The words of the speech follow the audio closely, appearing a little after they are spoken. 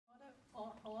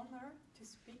to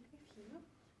speak with you.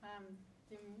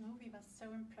 The movie was so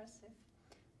impressive.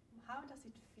 How does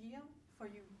it feel for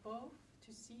you both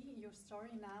to see your story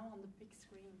now on the big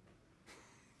screen?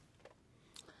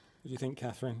 What do you think,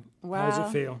 Katharine? Well, how does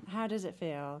it feel? How does it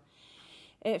feel?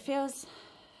 It feels,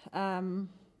 in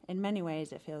many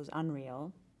ways, it feels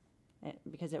unreal,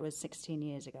 because it was 16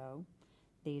 years ago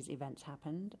these events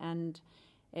happened, and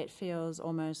it feels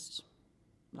almost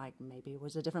like maybe it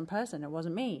was a different person, it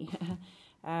wasn't me.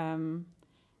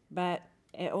 But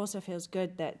it also feels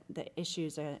good that the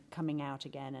issues are coming out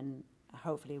again, and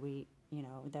hopefully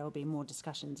there will be more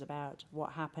discussions about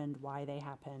what happened, why they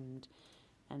happened,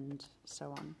 and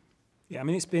so on. Yeah, I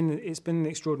mean, it's been an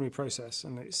extraordinary process,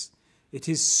 and it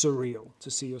is surreal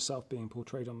to see yourself being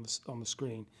portrayed on the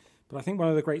screen. But I think one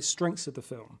of the great strengths of the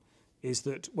film is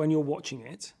that when you're watching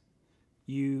it,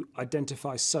 you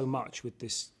identify so much with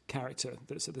this character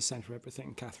that's at the centre of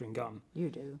everything, Katharine Gunn. You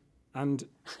do. And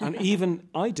even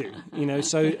I do,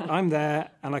 so I'm there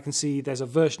and I can see there's a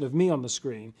version of me on the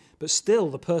screen, but still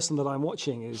the person that I'm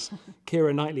watching is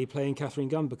Keira Knightley playing Katharine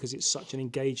Gunn, because it's such an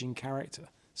engaging character.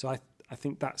 So I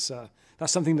think that's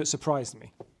something that surprised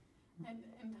me. And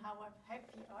how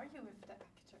happy are you with the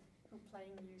actor who playing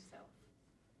yourself?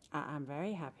 I'm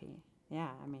very happy.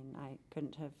 Yeah, I mean, I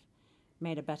couldn't have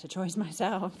made a better choice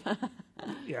myself.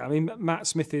 Yeah, I mean, Matt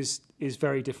Smith is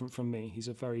very different from me. He's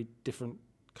a very different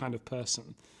kind of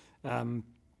person, and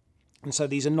so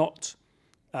these are not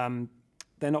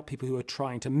they're not people who are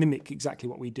trying to mimic exactly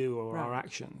what we do or our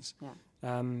actions.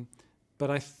 Yeah. But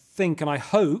I think and I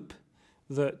hope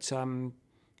that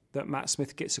that Matt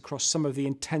Smith gets across some of the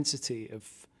intensity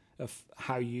of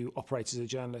how you operate as a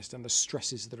journalist and the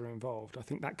stresses that are involved. I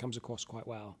think that comes across quite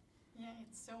well. Yeah,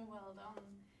 it's so well done.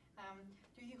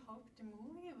 Do you hope the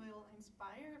movie will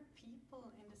inspire people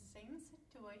in the same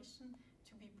situation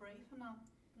to be brave enough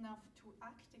to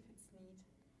act if it's need?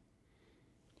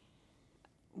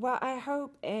 Well, I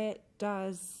hope it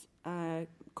does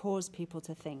cause people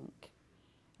to think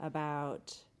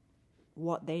about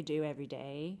what they do every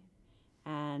day,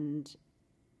 and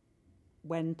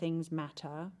when things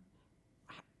matter,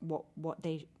 what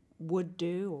they would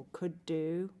do or could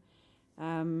do,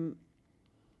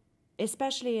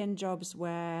 especially in jobs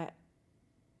where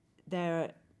there are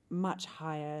much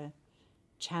higher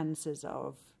chances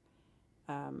of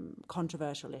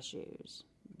controversial issues,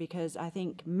 because I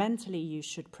think mentally you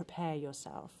should prepare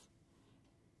yourself.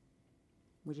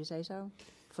 Would you say so?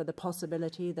 For the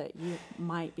possibility that you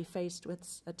might be faced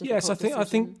with a difficult decision? Yes, I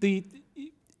think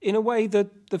in a way the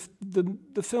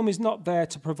film is not there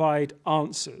to provide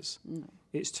answers. No.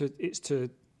 It's to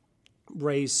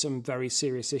raise some very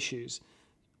serious issues.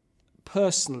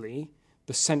 Personally,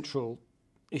 the central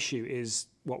issue is,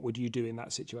 what would you do in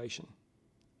that situation?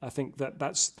 I think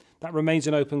that remains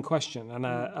an open question, and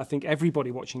I think everybody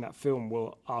watching that film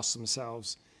will ask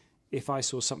themselves, if I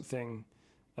saw something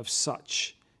of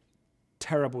such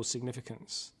terrible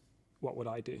significance, what would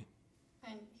I do?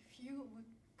 And if you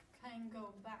can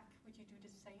go back, would you do the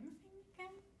same thing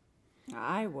again?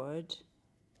 I would.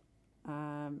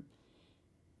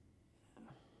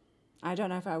 I don't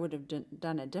know if I would have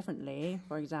done it differently.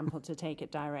 For example, to take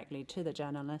it directly to the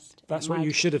journalist. That's what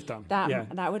you should have done.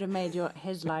 That would have made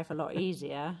his life a lot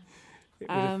easier.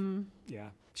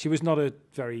 She was not a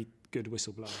very good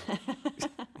whistleblower.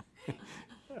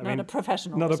 Not a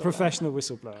professional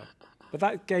whistleblower. But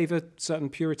that gave a certain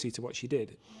purity to what she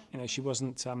did. She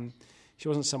wasn't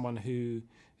someone who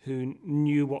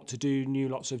knew what to do, knew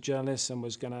lots of journalists, and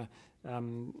was going to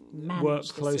work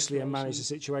closely and manage the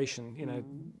situation.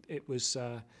 It was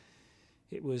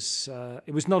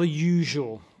not a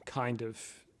usual kind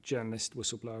of journalist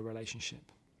whistleblower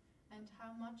relationship. And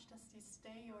how much does this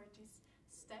day or this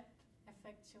step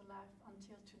affect your life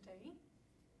until today?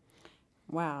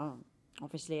 Well,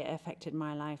 obviously it affected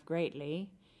my life greatly.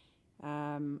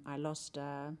 I lost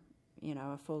a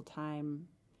full-time,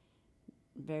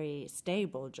 very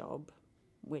stable job,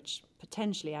 which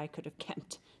potentially I could have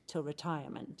kept till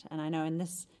retirement. And I know in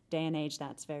this day and age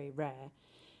that's very rare.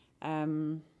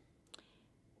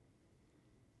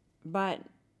 But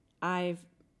I've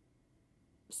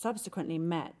subsequently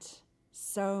met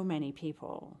so many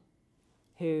people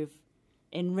who've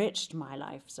enriched my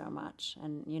life so much,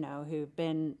 and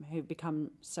who've become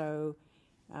so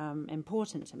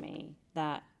important to me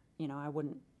that I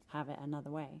wouldn't have it another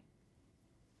way.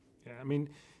 Yeah, I mean,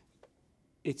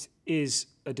 it is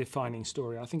a defining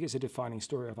story. I think it's a defining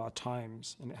story of our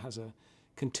times, and it has a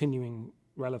continuing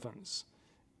relevance.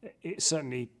 It's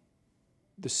certainly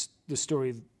the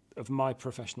story of my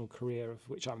professional career, of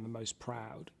which I'm the most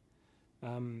proud.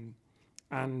 And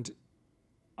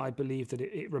I believe that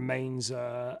it remains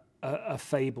a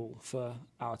fable for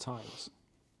our times.